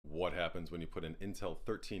happens when you put an Intel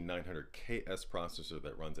 13900KS processor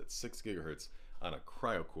that runs at 6 GHz on a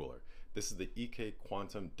cryo cooler. This is the EK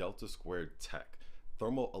Quantum Delta² TEC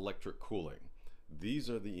Thermoelectric Cooling. These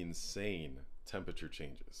are the insane temperature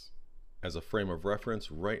changes. As a frame of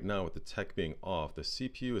reference, right now with the TEC being off, the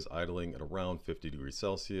CPU is idling at around 50 degrees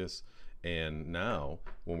Celsius. And now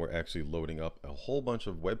when we're actually loading up a whole bunch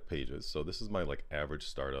of web pages, so this is my average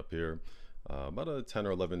startup here, about a 10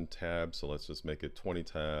 or 11 tabs. So let's just make it 20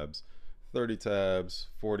 tabs, 30 tabs,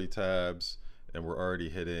 40 tabs, and we're already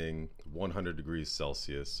hitting 100 degrees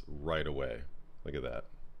Celsius right away. Look at that.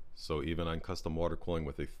 So even on custom water cooling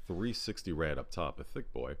with a 360 rad up top, a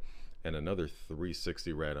thick boy, and another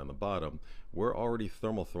 360 rad on the bottom, we're already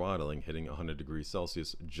thermal throttling, hitting 100 degrees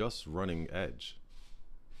Celsius, just running Edge.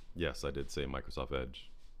 Yes, I did say Microsoft Edge.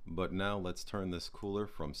 But now let's turn this cooler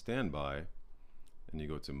from standby, and you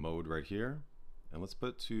go to mode right here, and let's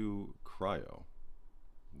put to cryo.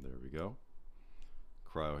 There we go.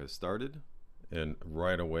 Cryo has started, and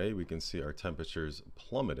right away we can see our temperatures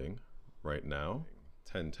plummeting right now.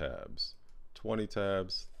 10 tabs, 20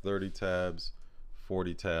 tabs, 30 tabs,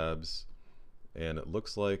 40 tabs, and it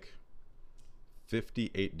looks like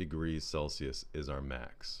 58 degrees Celsius is our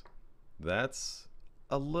max. That's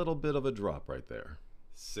a little bit of a drop right there.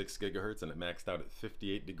 6 gigahertz and it maxed out at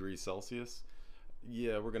 58 degrees Celsius.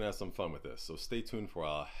 Yeah, we're gonna have some fun with this, so stay tuned for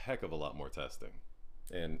a heck of a lot more testing.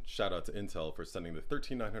 And shout out to Intel for sending the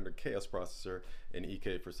 13900KS processor and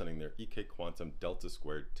EK for sending their EK Quantum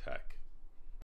Delta² TEC.